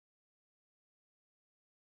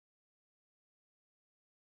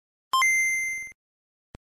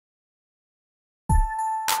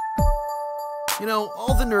You know,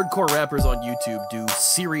 all the nerdcore rappers on YouTube do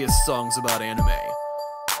serious songs about anime.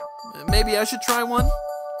 Maybe I should try one?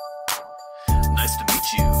 Nice to meet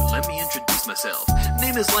you, let me introduce myself.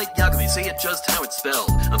 Name is like Yagami, say it just how it's spelled.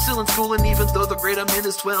 I'm still in school and even though the grade I'm in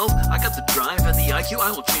is 12, I got the drive and the IQ, I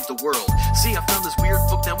will change the world. See, I found this weird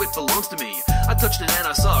book, now it belongs to me. I touched it and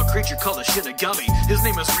I saw a creature called a Shinigami. His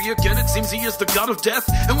name is Ryugen, it seems he is the god of death.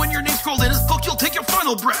 And when your name's scrolled in his book, you'll take your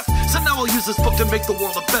final breath. So now I'll use this book to make the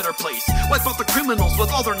world a better place. Wipe out the criminals with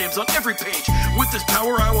all their names on every page. With this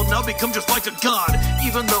power I will now become just like a god.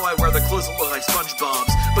 Even though I wear the clothes that look like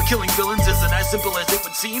SpongeBob's. But killing villains isn't as simple as it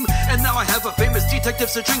would seem. And now I have a famous detective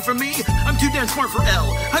searching for me. I'm too damn smart for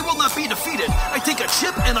L. I will not be defeated. I take a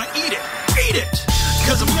chip and I eat it. Eat it!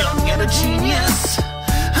 Cause I'm young and a genius.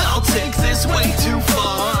 I'll take this way too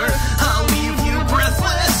far. I'll leave you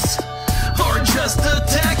breathless. Or just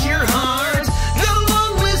attack your heart. Got a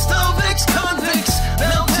long list of ex-convicts.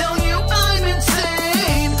 They'll tell you I'm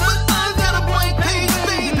insane. But I've got a blank page,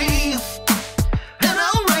 baby. And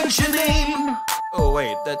I'll write your name. Oh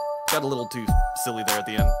wait, that got a little too silly there at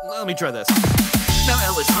the end. Let me try this. Now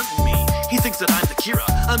L is hunting me. He thinks that I'm the Kira.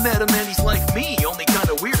 I met him and he's like me, only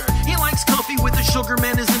kinda weirder. He likes coffee with the sugar,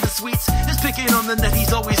 man is into sweets. His picking on the net,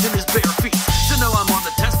 he's always in his bare feet. So now I'm on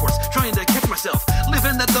the task force, trying to catch myself.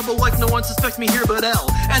 Living that double life, no one suspects me here but L.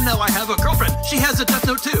 And now I have a girlfriend, she has a death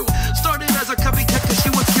note too. Started as a copycat cause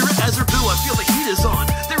she wants Kira as her boo. I feel the heat is on,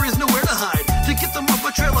 there is nowhere to hide. To get them off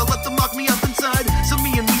my trail, I let them lock me up inside. So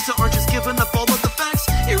me and Misa aren't just giving up all of the facts.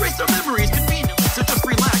 Erase our memories conveniently, so just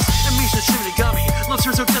relax. And Misha Shinigami loves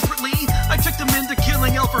her so desperately. I tricked him into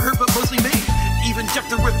killing L for her, but mostly me. Even Jack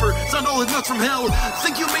the Ripper signed all his notes from hell.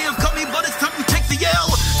 Think you may have caught me, but it's time to take the L.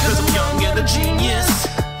 Cause I'm young and a genius.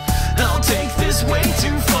 I'll take this way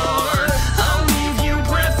too far. I'll leave you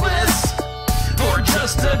breathless. Or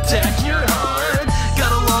just attack your heart.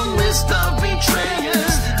 Got a long list of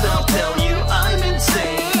betrayers. They'll tell you I'm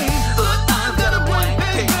insane. But I've got a blank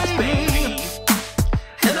page, baby.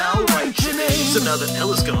 And I'll write your name. So now that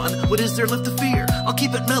L is gone, what is there left to fear? I'll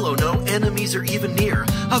keep it mellow, no enemies are even near.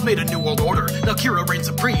 I've made a new world order, now Kira reigns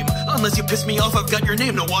supreme. Unless you piss me off, I've got your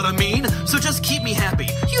name, know what I mean? So just keep me happy,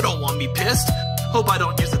 you don't want me pissed. Hope I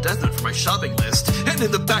don't use the death note for my shopping list. And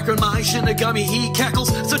in the background my Shinigami, he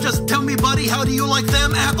cackles. So just tell me buddy, how do you like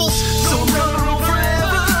them apples? So I'm gonna roll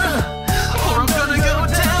forever, or I'm gonna go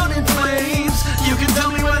down in flames. You can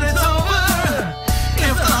tell me when it's over,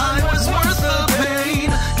 if the high was worth the pain.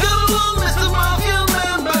 Got a long list of mafia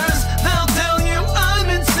members, they'll tell you I'm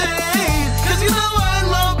insane. Cause you know I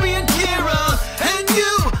love being Kira, and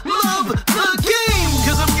you love the game.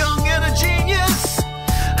 Cause I'm young and a genius,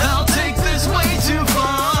 I'll take this way too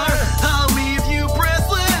far. I'll leave you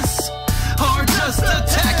breathless, or just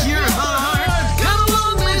attack your heart. Got a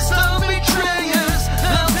long list of betrayers,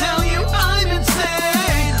 they'll tell you I'm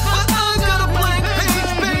insane. But I've got a blank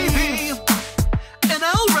page, baby, and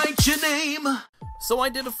I'll write your name. So I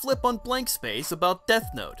did a flip on blank space about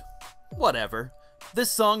Death Note. Whatever. This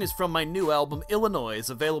song is from my new album, ILLINOISE,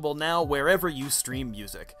 available now wherever you stream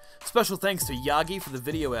music. Special thanks to Yagi for the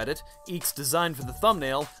video edit, Eek's design for the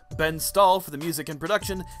thumbnail, Ben Stahl for the music and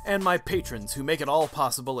production, and my patrons who make it all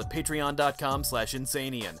possible at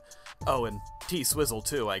patreon.com/insaneian. Oh, and T-Swizzle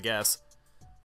too, I guess.